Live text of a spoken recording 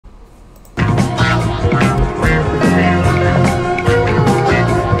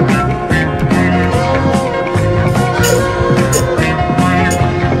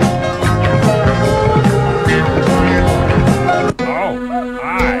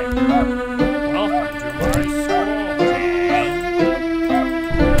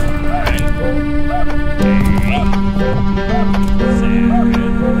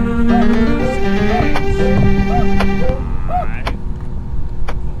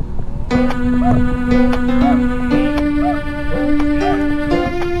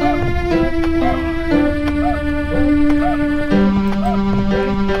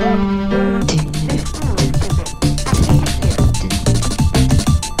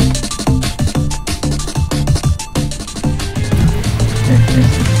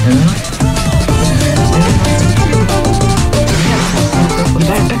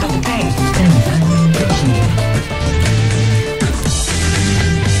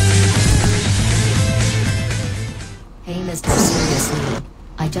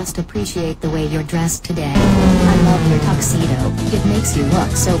Appreciate the way you're dressed today. I love your tuxedo. It makes you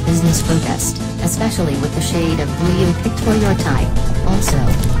look so business focused, especially with the shade of blue you picked for your tie. Also,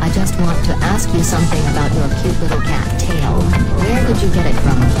 I just want to ask you something about your cute little cat tail. Where did you get it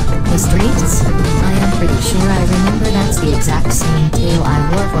from? The streets? I am pretty sure I remember that's the exact same tail I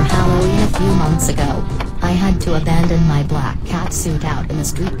wore for Halloween a few months ago. I had to abandon my black cat suit out in the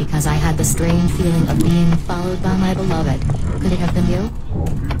street because I had the strange feeling of being followed by my beloved. Could it have been you?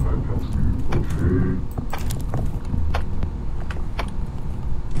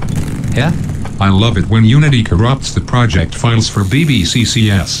 Yeah? I love it when Unity corrupts the project files for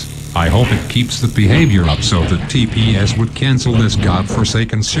BBCCS. I hope it keeps the behavior up so that TPS would cancel this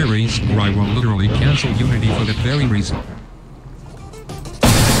godforsaken series, or I will literally cancel Unity for that very reason.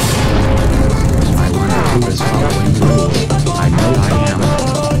 I want to do is following rules. I know I am.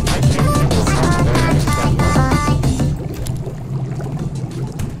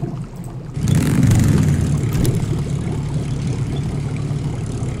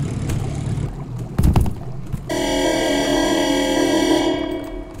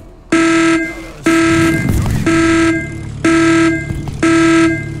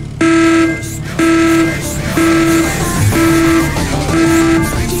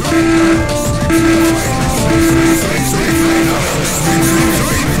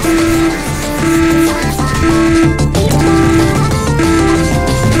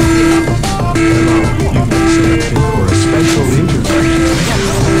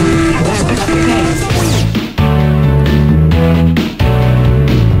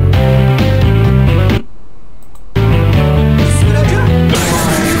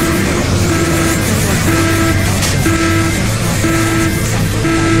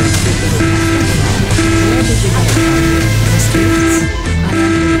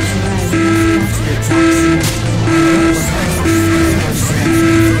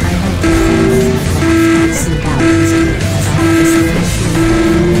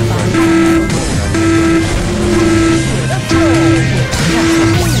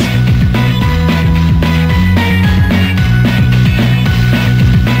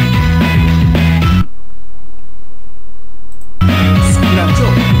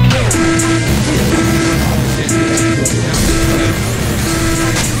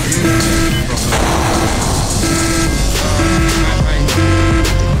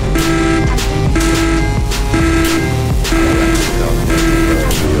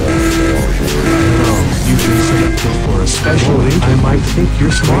 I might think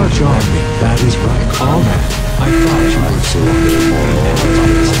you're smart, John. That is right. All that. I thought you were so good.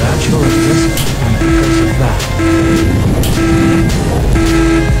 That you're existent, and because of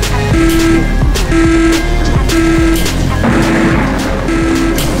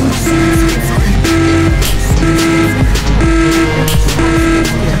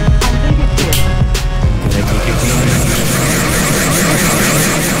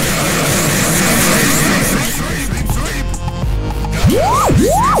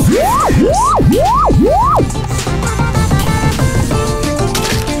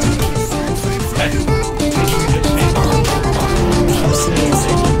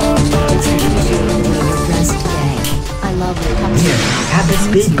Have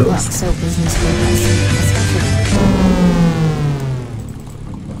this big ghost. So business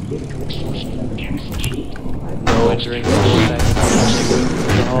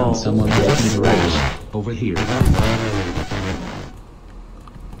Oh, someone looking right over here.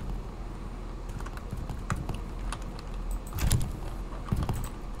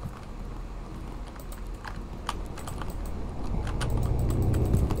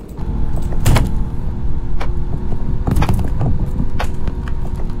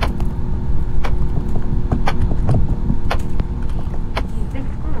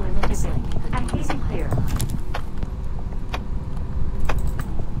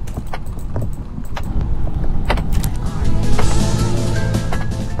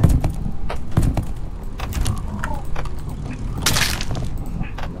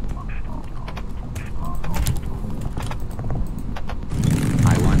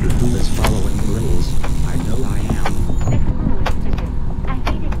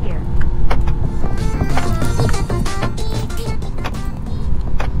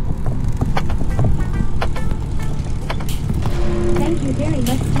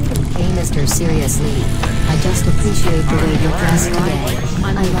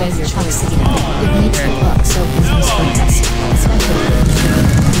 I love your tuxedo. It makes you look so business focused, especially with the shade.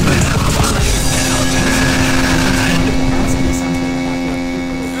 Ask me something about your cute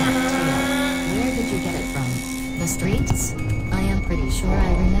little tail. Where did you get it from? The streets? I am pretty sure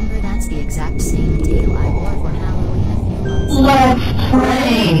I remember that's the exact same tail I wore for Halloween a few months ago. Let's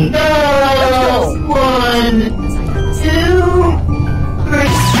play. Go! 1, 2, 3.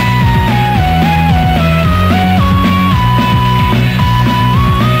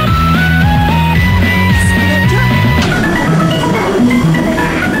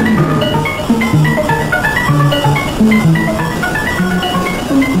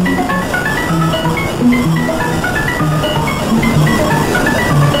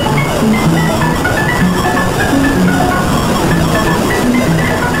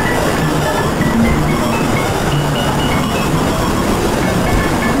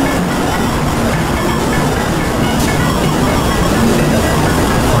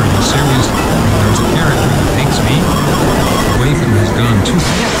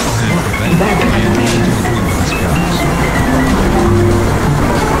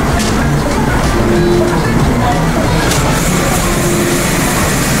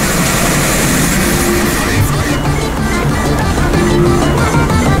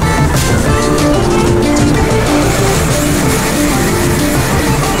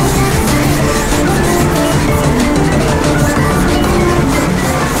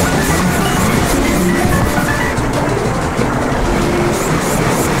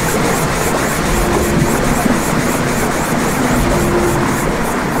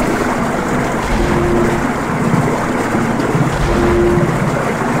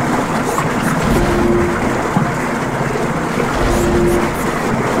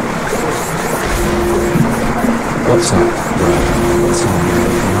 What's up, bro? What's on your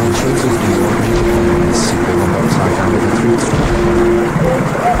financials as you want me to play this secret one upside down with a truth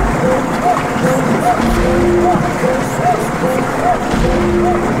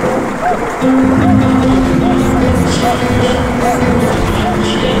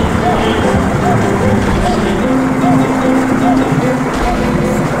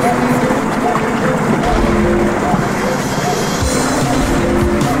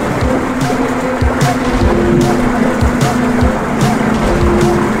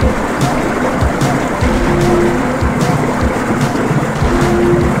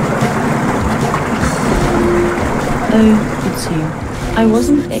Oh, it's you. I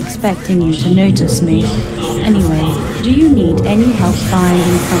wasn't expecting you to notice me. Anyway, do you need any help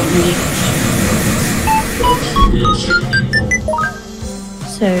finding company?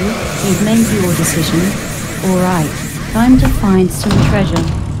 So, you've made your decision. Alright, time to find some treasure.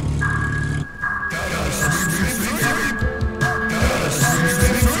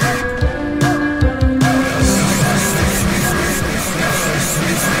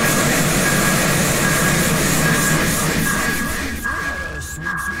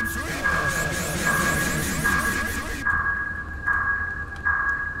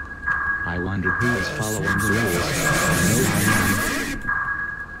 I wonder who is following the rules.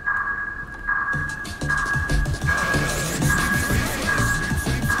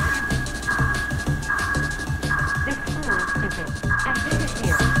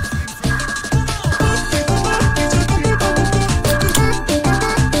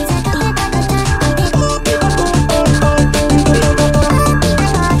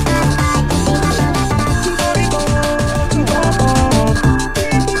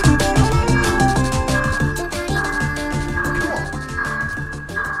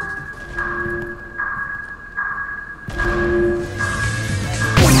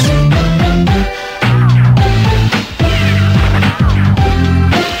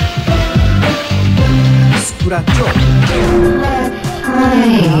 I know I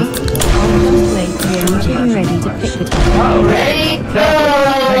am. Wait here until you're ready to pick it up. Ready? Go!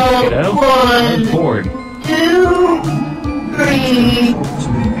 1, 2, 3,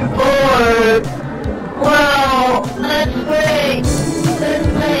 4. Wow! Let's play! Let's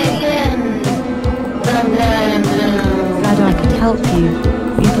play again! Sometime soon. Glad I could help you.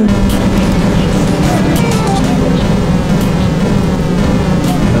 You can...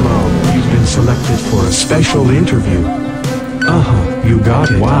 Hello, you've been selected for a special interview. You got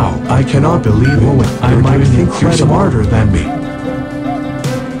it. Wow, I cannot believe it. I might think you're smarter than me.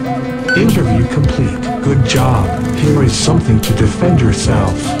 Interview complete. Good job. Here is something to defend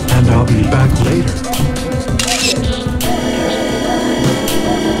yourself, and I'll be back later.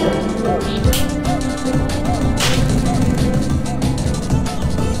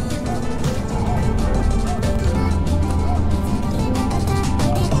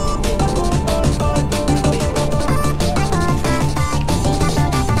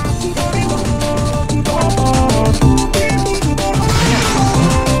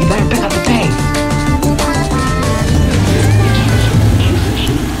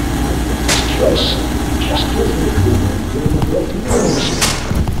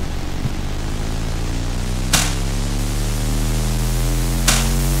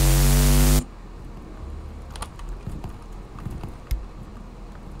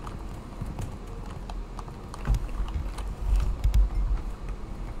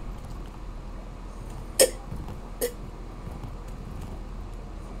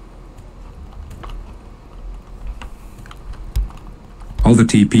 All the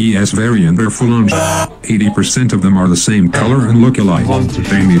TPS variant are full on 80% of them are the same color and look alike.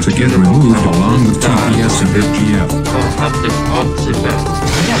 They need to get removed along with TPS and FGF.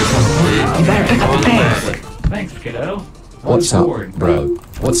 You better pick up the pace. Thanks, kiddo. What's up, bro?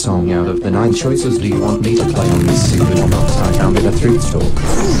 What song out of the 9 choices do you want me to play on this super box I found at a thrift store?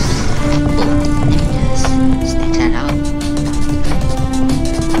 Stand up.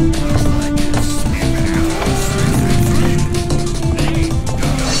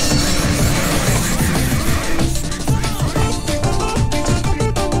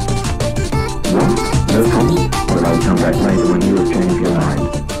 No problem, but I'll come back later when you have changed your mind.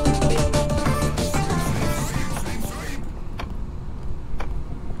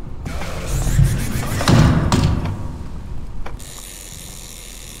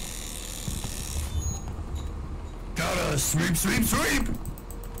 Gotta sweep, sweep, sweep!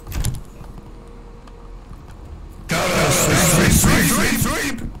 Gotta sweep, sweep, sweep, sweep,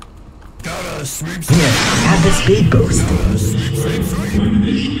 sweep! Gotta sweep, sweep. Here, have the speed boost.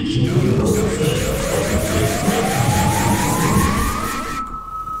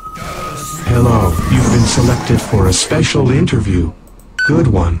 Hello, you've been selected for a special interview. Good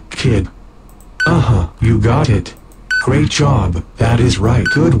one, kid. You got it. Great job, that is right.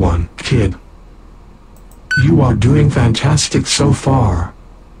 Good one, kid. You are doing fantastic so far.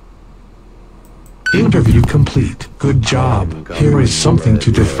 Interview complete. Good job. Here is something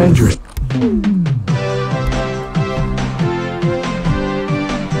to defend your...